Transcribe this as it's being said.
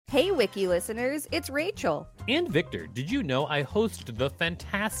Hey, Wiki listeners, it's Rachel. And Victor, did you know I host the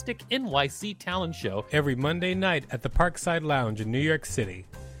fantastic NYC Talent Show every Monday night at the Parkside Lounge in New York City?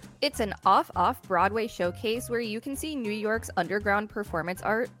 It's an off-Broadway showcase where you can see New York's underground performance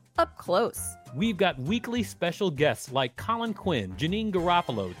art up close. We've got weekly special guests like Colin Quinn, Janine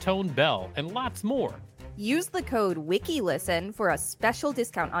Garofalo, Tone Bell, and lots more. Use the code WIKILISTEN for a special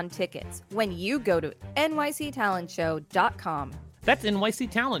discount on tickets when you go to nyctalentshow.com. That's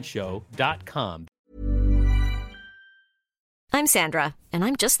nyctalentshow.com. I'm Sandra, and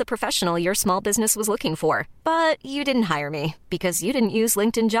I'm just the professional your small business was looking for. But you didn't hire me because you didn't use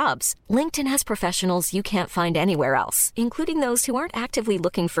LinkedIn Jobs. LinkedIn has professionals you can't find anywhere else, including those who aren't actively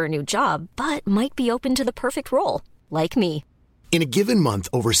looking for a new job, but might be open to the perfect role, like me. In a given month,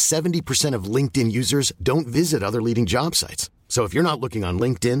 over 70% of LinkedIn users don't visit other leading job sites. So if you're not looking on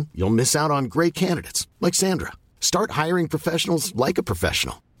LinkedIn, you'll miss out on great candidates like Sandra. Start hiring professionals like a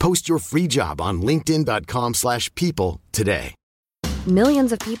professional. Post your free job on linkedin.com/people today.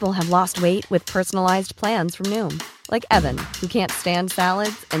 Millions of people have lost weight with personalized plans from Noom. Like Evan, who can't stand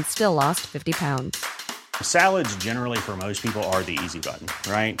salads and still lost 50 pounds. Salads generally for most people are the easy button,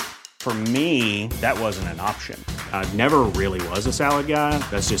 right? For me, that wasn't an option. I never really was a salad guy.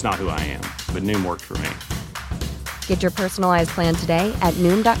 That's just not who I am. But Noom worked for me. Get your personalized plan today at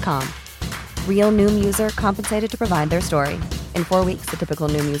Noom.com. Real Noom user compensated to provide their story. In 4 weeks, the typical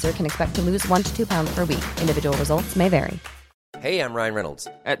Noom user can expect to lose 1 to 2 pounds per week. Individual results may vary. Hey, I'm Ryan Reynolds.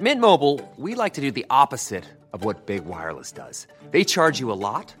 At Mint Mobile, we like to do the opposite of what Big Wireless does. They charge you a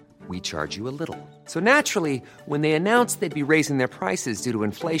lot, we charge you a little. So naturally, when they announced they'd be raising their prices due to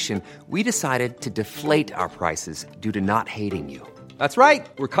inflation, we decided to deflate our prices due to not hating you. That's right.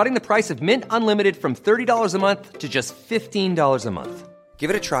 We're cutting the price of Mint Unlimited from $30 a month to just $15 a month. Give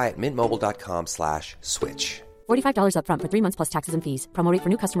it a try at mintmobile.com/switch. $45 up front for 3 months plus taxes and fees. Promo rate for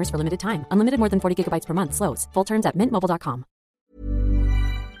new customers for limited time. Unlimited more than 40 gigabytes per month. Slows full terms at mintmobile.com.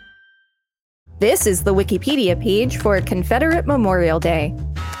 This is the Wikipedia page for Confederate Memorial Day.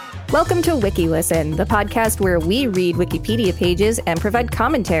 Welcome to WikiListen, the podcast where we read Wikipedia pages and provide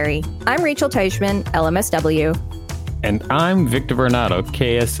commentary. I'm Rachel Teichman, LMSW. And I'm Victor Vernado,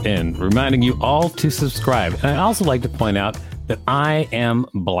 KSN, reminding you all to subscribe. And I'd also like to point out that I am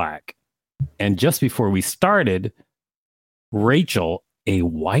Black. And just before we started, Rachel, a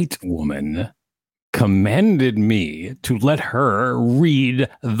white woman, commended me to let her read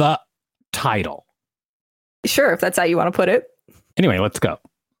the title. Sure, if that's how you want to put it. Anyway, let's go.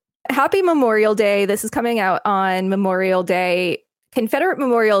 Happy Memorial Day. This is coming out on Memorial Day. Confederate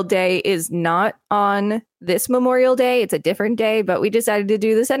Memorial Day is not on this Memorial Day. It's a different day, but we decided to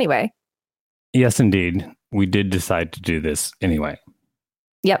do this anyway. Yes, indeed. We did decide to do this anyway.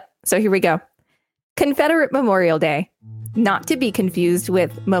 Yep. So here we go. Confederate Memorial Day. Not to be confused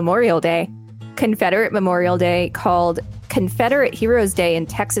with Memorial Day. Confederate Memorial Day, called Confederate Heroes Day in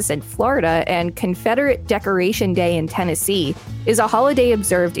Texas and Florida and Confederate Decoration Day in Tennessee, is a holiday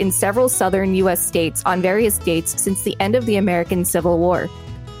observed in several southern U.S. states on various dates since the end of the American Civil War.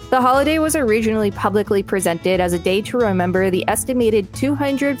 The holiday was originally publicly presented as a day to remember the estimated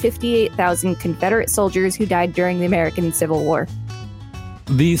 258,000 Confederate soldiers who died during the American Civil War.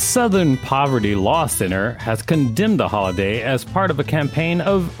 The Southern Poverty Law Center has condemned the holiday as part of a campaign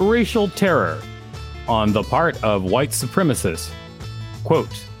of racial terror on the part of white supremacists.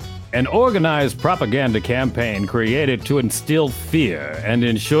 Quote, an organized propaganda campaign created to instill fear and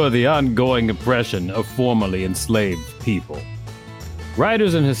ensure the ongoing oppression of formerly enslaved people.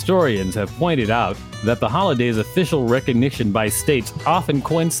 Writers and historians have pointed out that the holiday's official recognition by states often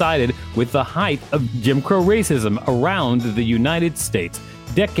coincided with the height of Jim Crow racism around the United States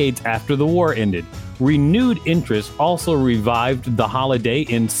decades after the war ended. Renewed interest also revived the holiday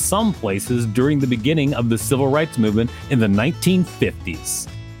in some places during the beginning of the Civil Rights Movement in the 1950s.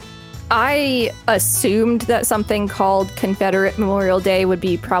 I assumed that something called Confederate Memorial Day would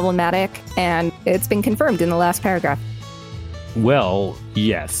be problematic, and it's been confirmed in the last paragraph. Well,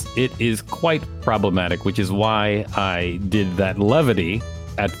 yes, it is quite problematic, which is why I did that levity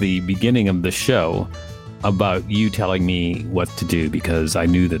at the beginning of the show about you telling me what to do, because I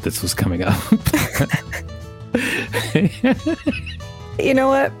knew that this was coming up. You know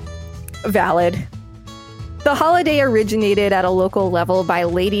what? Valid. The holiday originated at a local level by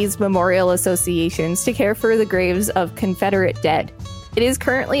ladies' memorial associations to care for the graves of Confederate dead. It is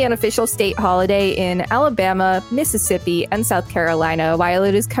currently an official state holiday in Alabama, Mississippi, and South Carolina, while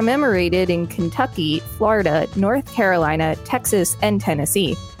it is commemorated in Kentucky, Florida, North Carolina, Texas, and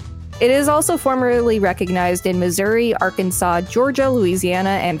Tennessee. It is also formally recognized in Missouri, Arkansas, Georgia,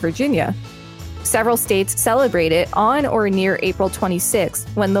 Louisiana, and Virginia. Several states celebrate it on or near April 26th,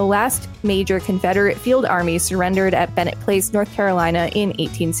 when the last major Confederate field army surrendered at Bennett Place, North Carolina in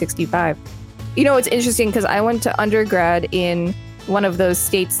 1865. You know, it's interesting because I went to undergrad in one of those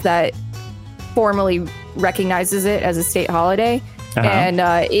states that formally recognizes it as a state holiday, and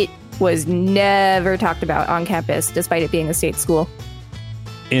it was never talked about on campus, despite it being a state school.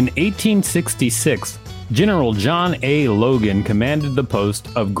 In 1866, General John A. Logan commanded the post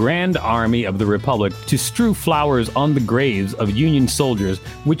of Grand Army of the Republic to strew flowers on the graves of Union soldiers,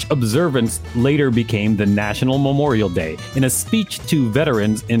 which observance later became the National Memorial Day. In a speech to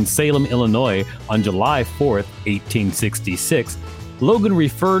veterans in Salem, Illinois on July 4th, 1866, Logan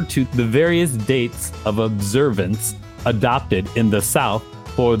referred to the various dates of observance adopted in the South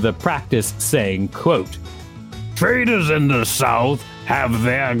for the practice, saying, quote, "Traders in the South have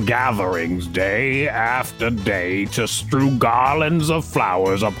their gatherings day after day to strew garlands of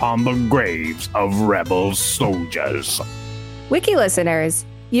flowers upon the graves of rebel soldiers." Wiki listeners,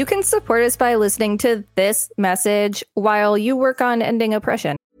 you can support us by listening to this message while you work on ending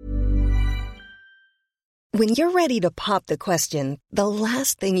oppression. When you're ready to pop the question, the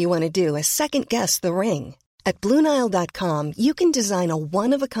last thing you want to do is second-guess the ring. At BlueNile.com, you can design a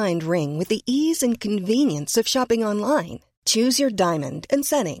one-of-a-kind ring with the ease and convenience of shopping online. Choose your diamond and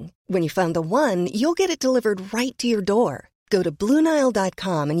setting. When you find the one, you'll get it delivered right to your door. Go to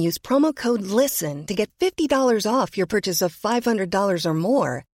BlueNile.com and use promo code LISTEN to get $50 off your purchase of $500 or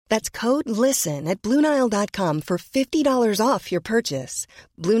more. That's code LISTEN at BlueNile.com for $50 off your purchase.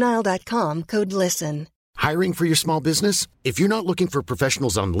 BlueNile.com, code LISTEN. Hiring for your small business? If you're not looking for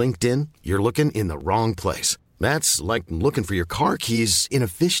professionals on LinkedIn, you're looking in the wrong place. That's like looking for your car keys in a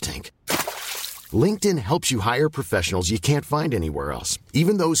fish tank. LinkedIn helps you hire professionals you can't find anywhere else,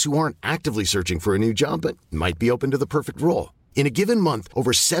 even those who aren't actively searching for a new job but might be open to the perfect role. In a given month,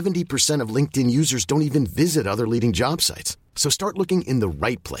 over 70% of LinkedIn users don't even visit other leading job sites. So start looking in the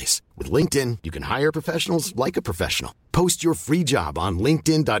right place. With LinkedIn, you can hire professionals like a professional. Post your free job on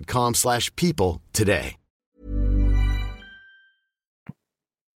linkedin.com/people today.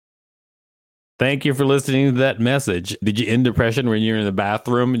 Thank you for listening to that message. Did you end depression when you're in the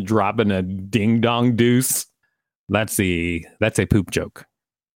bathroom dropping a ding-dong deuce? That's a poop joke.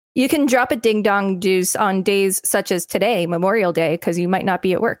 You can drop a ding-dong deuce on days such as today, Memorial Day, because you might not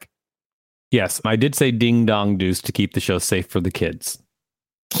be at work. Yes, I did say ding-dong deuce to keep the show safe for the kids.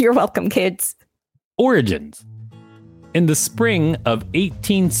 You're welcome, kids. Origins. In the spring of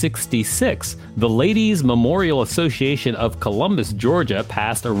 1866, the Ladies' Memorial Association of Columbus, Georgia,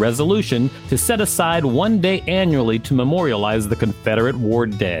 passed a resolution to set aside one day annually to memorialize the Confederate war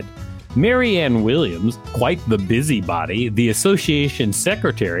dead. Mary Ann Williams, quite the busybody, the association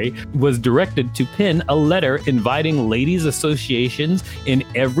secretary, was directed to pen a letter inviting ladies' associations in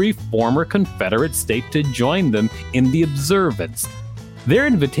every former Confederate state to join them in the observance. Their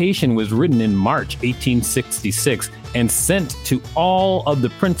invitation was written in March 1866 and sent to all of the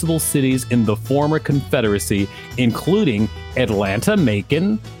principal cities in the former Confederacy, including Atlanta,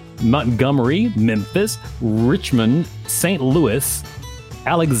 Macon, Montgomery, Memphis, Richmond, St. Louis,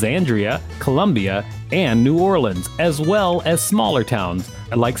 Alexandria, Columbia, and New Orleans, as well as smaller towns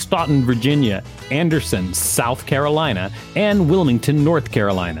like Staunton, Virginia, Anderson, South Carolina, and Wilmington, North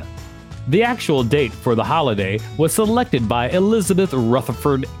Carolina. The actual date for the holiday was selected by Elizabeth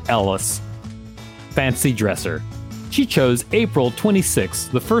Rutherford Ellis, fancy dresser. She chose April 26,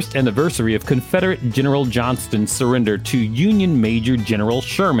 the first anniversary of Confederate General Johnston's surrender to Union Major General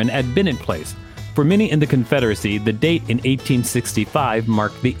Sherman at Bennett Place. For many in the Confederacy, the date in 1865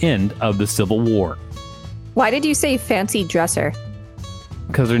 marked the end of the Civil War. Why did you say fancy dresser?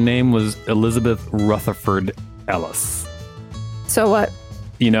 Because her name was Elizabeth Rutherford Ellis. So what?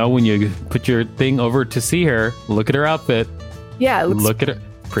 You know, when you put your thing over to see her, look at her outfit. Yeah, it looks look at her.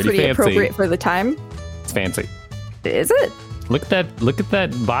 Pretty fancy. Appropriate for the time. It's fancy. Is it? Look at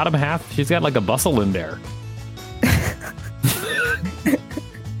that bottom half. She's got like a bustle in there.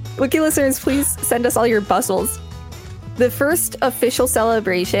 Wiki listeners, please send us all your bustles. The first official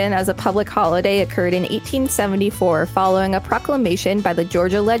celebration as a public holiday occurred in 1874 following a proclamation by the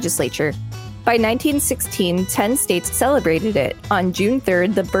Georgia legislature. By 1916, 10 states celebrated it on June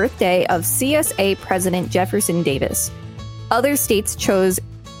 3rd, the birthday of CSA President Jefferson Davis. Other states chose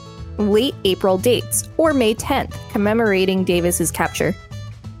late April dates, or May 10th, commemorating Davis's capture.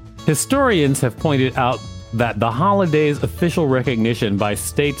 Historians have pointed out that the holiday's official recognition by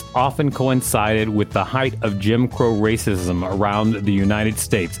states often coincided with the height of Jim Crow racism around the United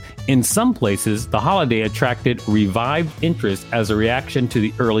States. In some places, the holiday attracted revived interest as a reaction to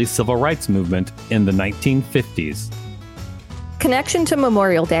the early civil rights movement in the 1950s. Connection to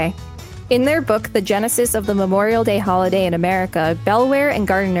Memorial Day. In their book, The Genesis of the Memorial Day Holiday in America, Belware and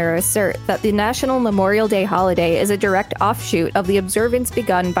Gardner assert that the National Memorial Day holiday is a direct offshoot of the observance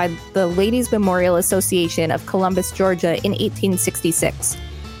begun by the Ladies' Memorial Association of Columbus, Georgia in 1866.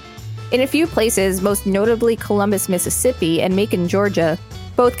 In a few places, most notably Columbus, Mississippi, and Macon, Georgia,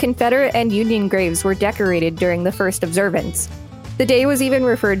 both Confederate and Union graves were decorated during the first observance. The day was even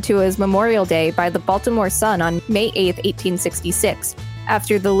referred to as Memorial Day by the Baltimore Sun on May 8, 1866,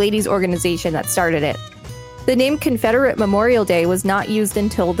 after the ladies' organization that started it. The name Confederate Memorial Day was not used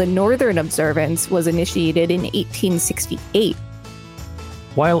until the Northern observance was initiated in 1868.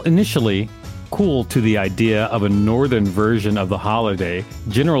 While initially cool to the idea of a Northern version of the holiday,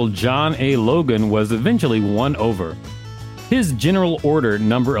 General John A. Logan was eventually won over. His General Order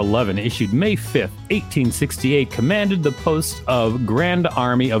No. 11, issued May 5, 1868, commanded the post of Grand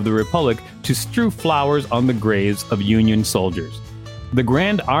Army of the Republic to strew flowers on the graves of Union soldiers. The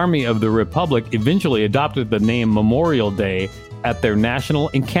Grand Army of the Republic eventually adopted the name Memorial Day at their national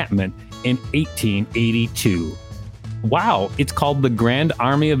encampment in 1882. Wow, it's called the Grand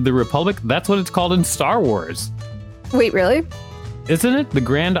Army of the Republic? That's what it's called in Star Wars. Wait, really? Isn't it? The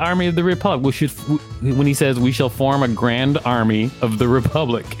Grand Army of the Republic. When he says, we shall form a Grand Army of the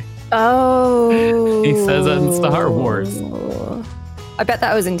Republic. Oh. He says that in Star Wars. I bet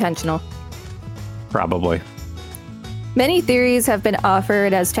that was intentional. Probably. Many theories have been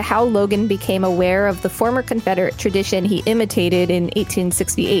offered as to how Logan became aware of the former Confederate tradition he imitated in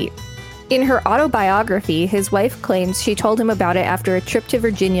 1868. In her autobiography, his wife claims she told him about it after a trip to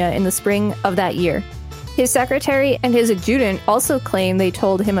Virginia in the spring of that year. His secretary and his adjutant also claim they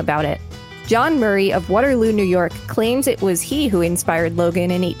told him about it. John Murray of Waterloo, New York, claims it was he who inspired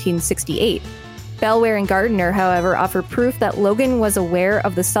Logan in 1868. Belware and Gardner, however, offer proof that Logan was aware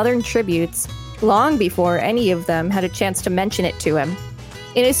of the Southern tributes long before any of them had a chance to mention it to him.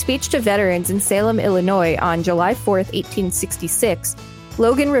 In a speech to veterans in Salem, Illinois on July 4, 1866,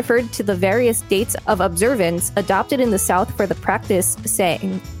 Logan referred to the various dates of observance adopted in the South for the practice,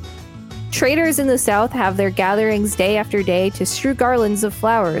 saying, "Traders in the South have their gatherings day after day to strew garlands of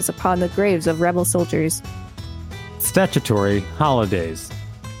flowers upon the graves of rebel soldiers." Statutory holidays.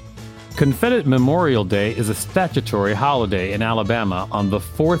 Confederate Memorial Day is a statutory holiday in Alabama on the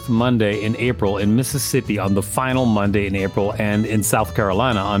fourth Monday in April, in Mississippi on the final Monday in April, and in South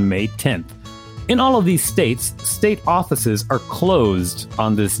Carolina on May 10th. In all of these states, state offices are closed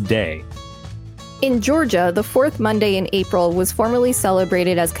on this day. In Georgia, the fourth Monday in April was formally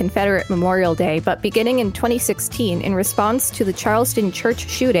celebrated as Confederate Memorial Day, but beginning in 2016, in response to the Charleston church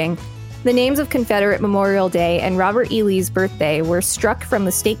shooting, the names of Confederate Memorial Day and Robert E. Lee's birthday were struck from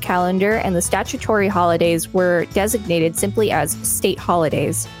the state calendar, and the statutory holidays were designated simply as state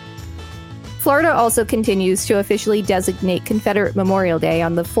holidays. Florida also continues to officially designate Confederate Memorial Day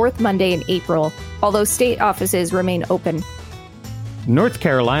on the fourth Monday in April, although state offices remain open. North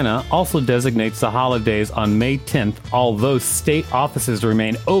Carolina also designates the holidays on May 10th, although state offices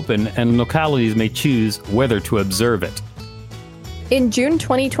remain open and localities may choose whether to observe it. In June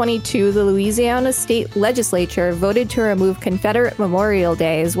 2022, the Louisiana State Legislature voted to remove Confederate Memorial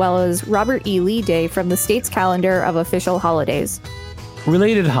Day as well as Robert E. Lee Day from the state's calendar of official holidays.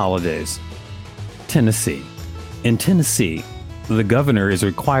 Related holidays. Tennessee. In Tennessee, the governor is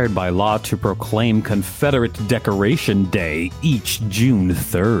required by law to proclaim Confederate Decoration Day each June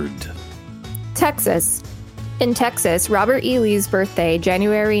 3rd. Texas. In Texas, Robert E. Lee's birthday,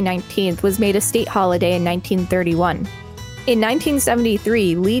 January 19th, was made a state holiday in 1931. In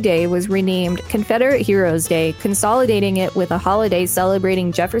 1973, Lee Day was renamed Confederate Heroes Day, consolidating it with a holiday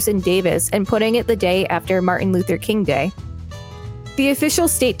celebrating Jefferson Davis and putting it the day after Martin Luther King Day. The official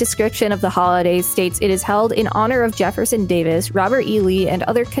state description of the holiday states it is held in honor of Jefferson Davis, Robert E. Lee, and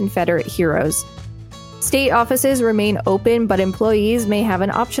other Confederate heroes. State offices remain open, but employees may have an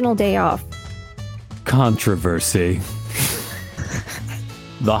optional day off. Controversy.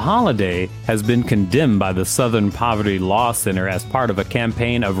 The holiday has been condemned by the Southern Poverty Law Center as part of a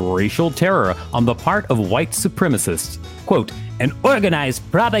campaign of racial terror on the part of white supremacists. Quote, "An organized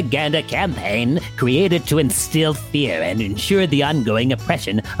propaganda campaign created to instill fear and ensure the ongoing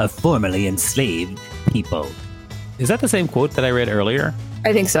oppression of formerly enslaved people." Is that the same quote that I read earlier?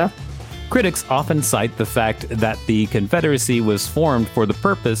 I think so. Critics often cite the fact that the Confederacy was formed for the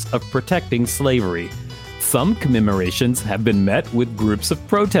purpose of protecting slavery. Some commemorations have been met with groups of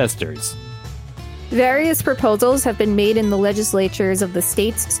protesters. Various proposals have been made in the legislatures of the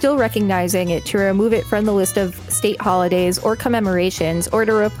states still recognizing it to remove it from the list of state holidays or commemorations or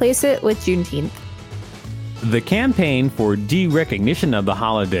to replace it with Juneteenth. The campaign for derecognition of the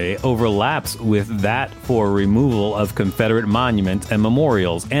holiday overlaps with that for removal of Confederate monuments and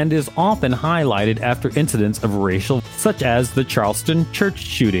memorials and is often highlighted after incidents of racial, such as the Charleston church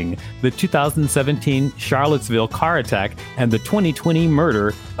shooting, the 2017 Charlottesville car attack, and the 2020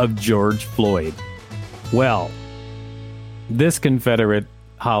 murder of George Floyd. Well, this Confederate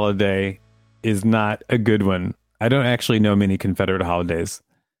holiday is not a good one. I don't actually know many Confederate holidays.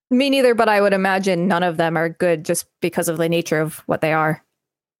 Me neither, but I would imagine none of them are good just because of the nature of what they are.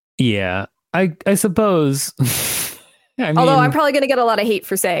 Yeah, I suppose. Although I'm probably going to get a lot of hate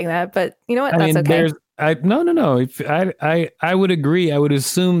for saying that, but you know what? That's okay. No. I would agree. I would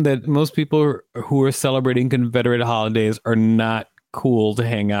assume that most people who are celebrating Confederate holidays are not cool to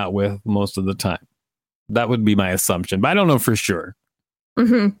hang out with most of the time. That would be my assumption, but I don't know for sure.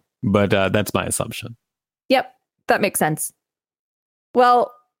 Mm-hmm. But that's my assumption. Yep, that makes sense.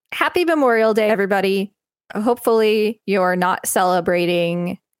 Well, happy Memorial Day, everybody. Hopefully you're not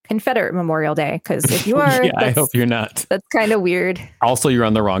celebrating Confederate Memorial Day, because if you are, yeah, I hope you're not. That's kind of weird. Also, you're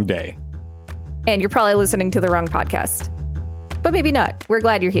on the wrong day. And you're probably listening to the wrong podcast. But maybe not. We're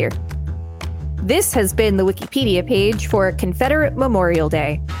glad you're here. This has been the Wikipedia page for Confederate Memorial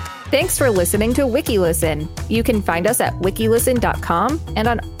Day. Thanks for listening to WikiListen. You can find us at wikilisten.com and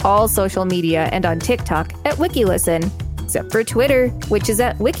on all social media and on TikTok at WikiListen. Except for Twitter, which is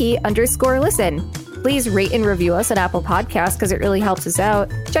at wiki_listen. Please rate and review us at Apple Podcasts because it really helps us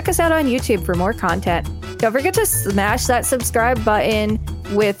out. Check us out on YouTube for more content. Don't forget to smash that subscribe button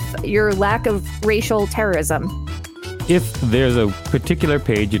with your lack of racial terrorism. If there's a particular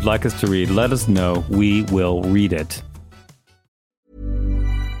page you'd like us to read, let us know. We will read it.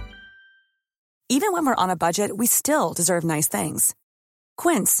 Even when we're on a budget, we still deserve nice things.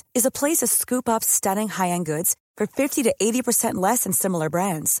 Quince is a place to scoop up stunning high-end goods for 50 to 80% less than similar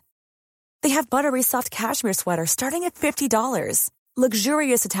brands. They have buttery soft cashmere sweaters starting at $50,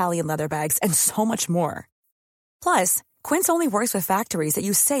 luxurious Italian leather bags, and so much more. Plus, Quince only works with factories that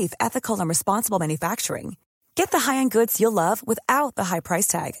use safe, ethical, and responsible manufacturing. Get the high-end goods you'll love without the high price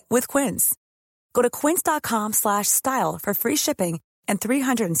tag with Quince. Go to quince.com/style for free shipping and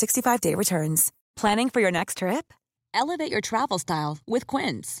 365-day returns. Planning for your next trip? Elevate your travel style with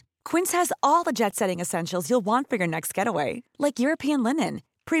Quince. Quince has all the jet-setting essentials you'll want for your next getaway, like European linen,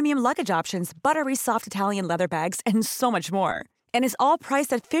 premium luggage options, buttery soft Italian leather bags, and so much more. And is all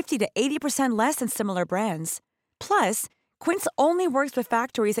priced at 50 to 80% less than similar brands. Plus, Quince only works with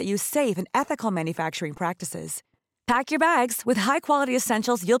factories that use safe and ethical manufacturing practices. Pack your bags with high-quality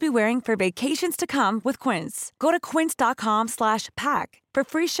essentials you'll be wearing for vacations to come with Quince. Go to quince.com/pack for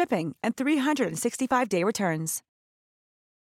free shipping and 365-day returns.